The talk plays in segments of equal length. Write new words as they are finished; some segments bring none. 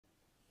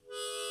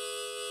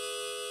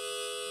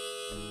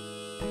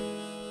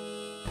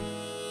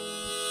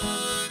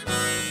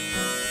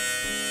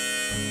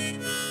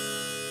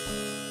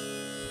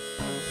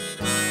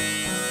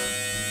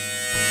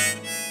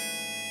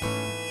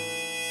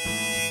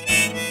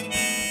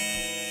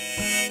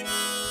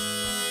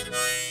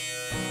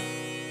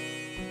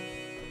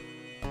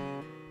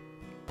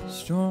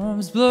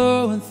Storms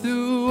blowing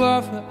through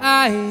off of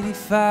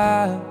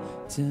I-85,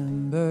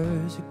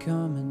 timbers are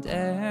coming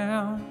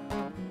down.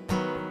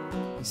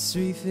 It's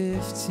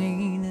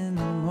 3:15 in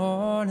the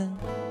morning,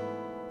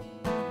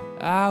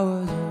 I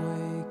was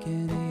awake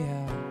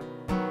anyhow.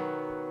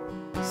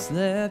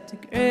 Slept a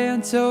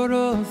grand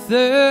total of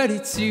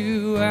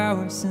 32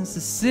 hours since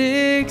the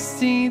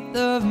 16th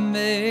of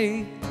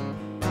May.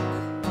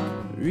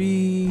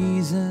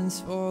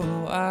 Reasons for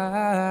why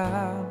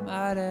I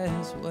might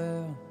as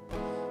well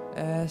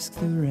ask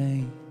the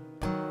rain.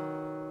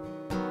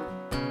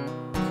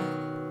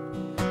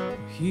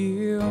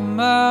 Here on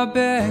my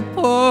back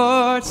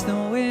porch, the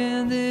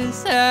wind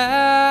is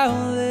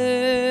howling.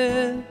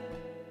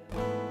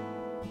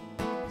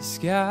 The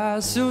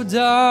sky's so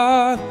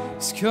dark,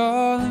 it's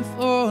calling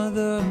for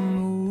the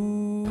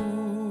moon.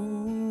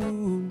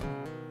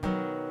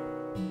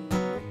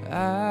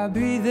 I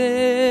breathe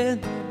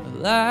in a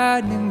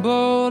lightning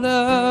bolt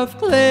of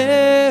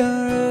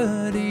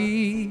clarity,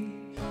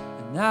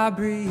 and I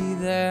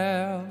breathe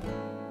out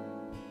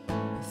a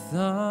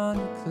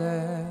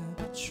thunderclap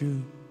of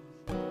truth.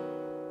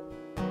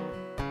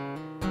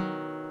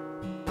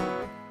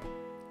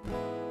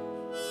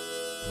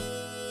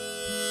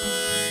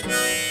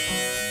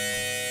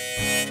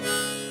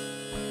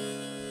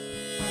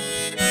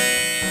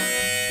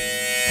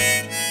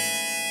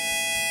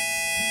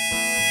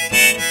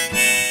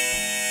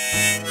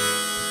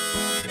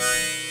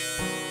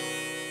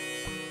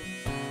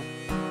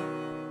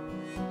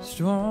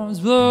 Storms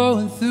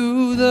blowing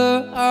through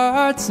the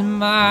hearts and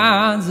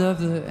minds of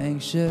the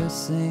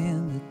anxious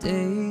and the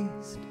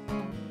dazed.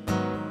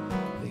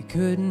 They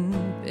couldn't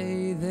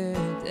pay their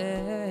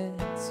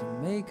debts or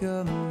make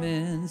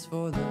amends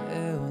for the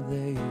hell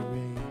they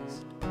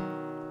raised.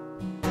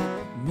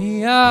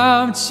 Me,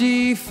 I'm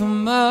chief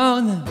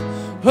among them.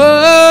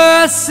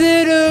 Oh, I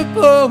sit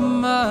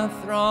upon my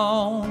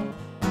throne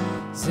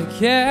to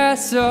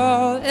cast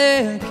all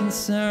their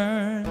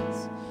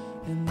concerns,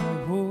 and the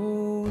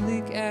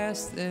holy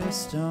cast their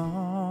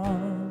stones.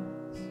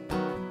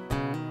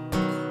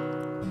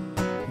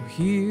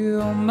 Here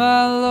on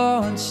my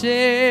lawn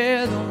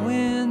chair, the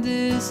wind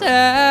is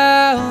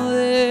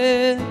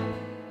howling.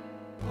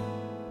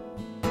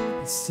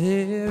 It's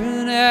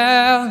tearing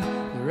out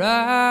the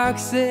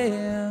rocks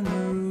and the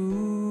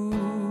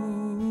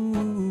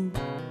roots.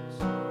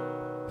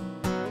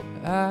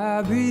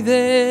 I breathe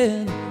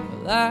in a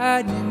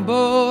lightning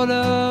bolt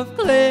of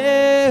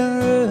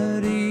clarity,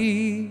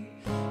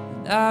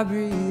 and I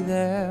breathe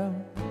out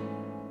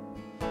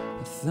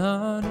a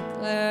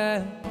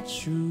thunderclap of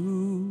truth.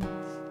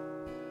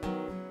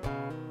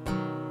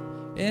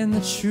 And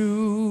the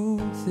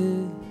truth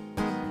is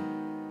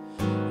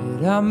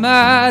that I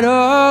might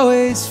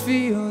always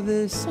feel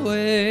this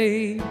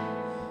way.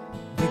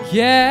 The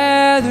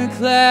gathered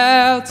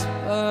clouds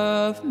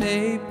of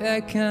May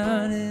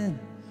beckon in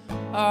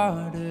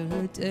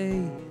harder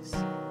days,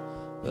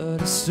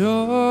 but a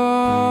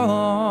storm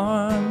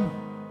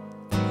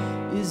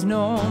is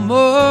no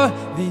more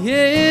the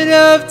end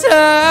of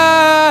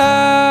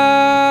time.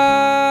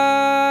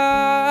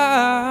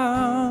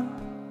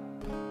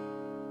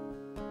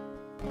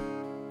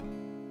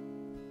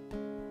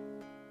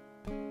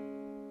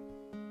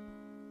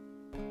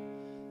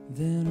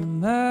 Then a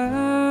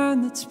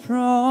mind that's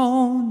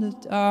prone to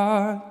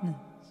darkness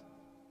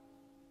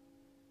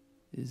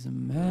is a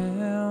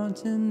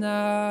mountain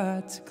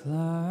not to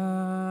climb.